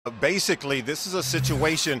Basically, this is a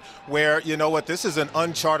situation where, you know what, this is an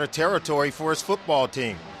uncharted territory for his football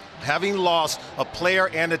team. Having lost a player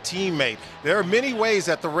and a teammate, there are many ways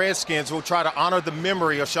that the Redskins will try to honor the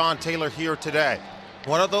memory of Sean Taylor here today.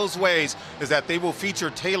 One of those ways is that they will feature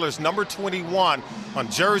Taylor's number 21 on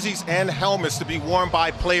jerseys and helmets to be worn by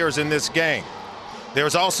players in this game.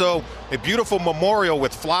 There's also a beautiful memorial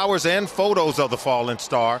with flowers and photos of the fallen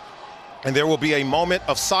star. And there will be a moment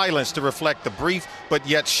of silence to reflect the brief but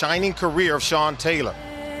yet shining career of Sean Taylor.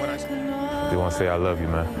 I do want to say I love you,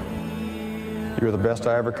 man. You're the best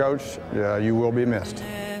I ever coached. Yeah, you will be missed.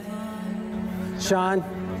 Sean,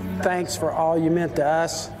 thanks for all you meant to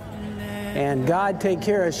us. And God take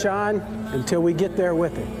care of Sean until we get there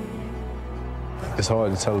with him. It's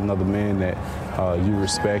hard to tell another man that you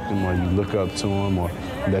respect him or you look up to him or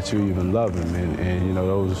that you even love him. And you know,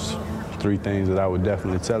 those three things that I would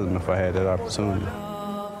definitely tell him if I had that opportunity.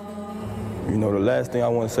 You know, the last thing I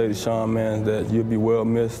want to say to Sean, man, is that you'll be well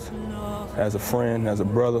missed as a friend, as a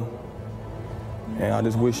brother. And I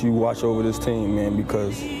just wish you watch over this team, man,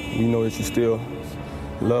 because we know that you still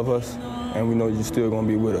love us and we know you're still going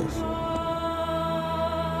to be with us.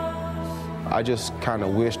 I just kind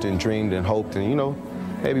of wished and dreamed and hoped and, you know,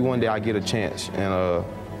 maybe one day I get a chance. And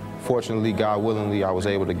fortunately, God willingly, I was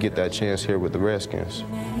able to get that chance here with the Redskins.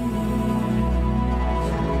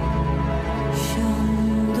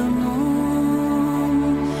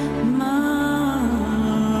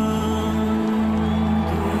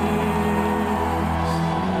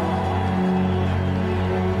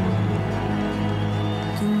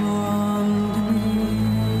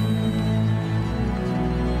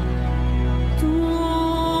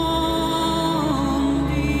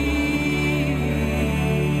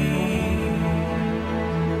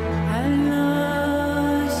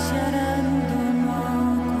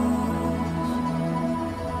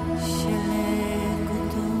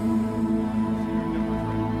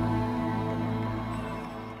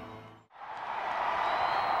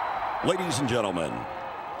 Ladies and gentlemen,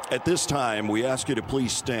 at this time, we ask you to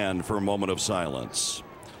please stand for a moment of silence.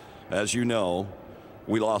 As you know,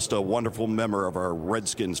 we lost a wonderful member of our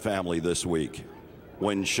Redskins family this week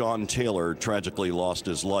when Sean Taylor tragically lost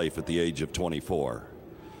his life at the age of 24.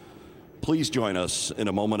 Please join us in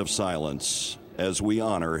a moment of silence as we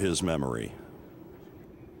honor his memory.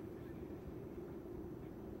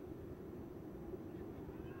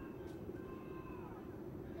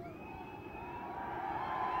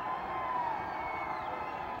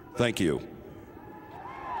 Thank you.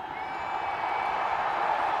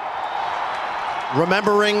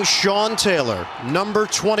 Remembering Sean Taylor, number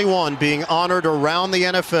 21, being honored around the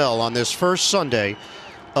NFL on this first Sunday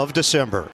of December.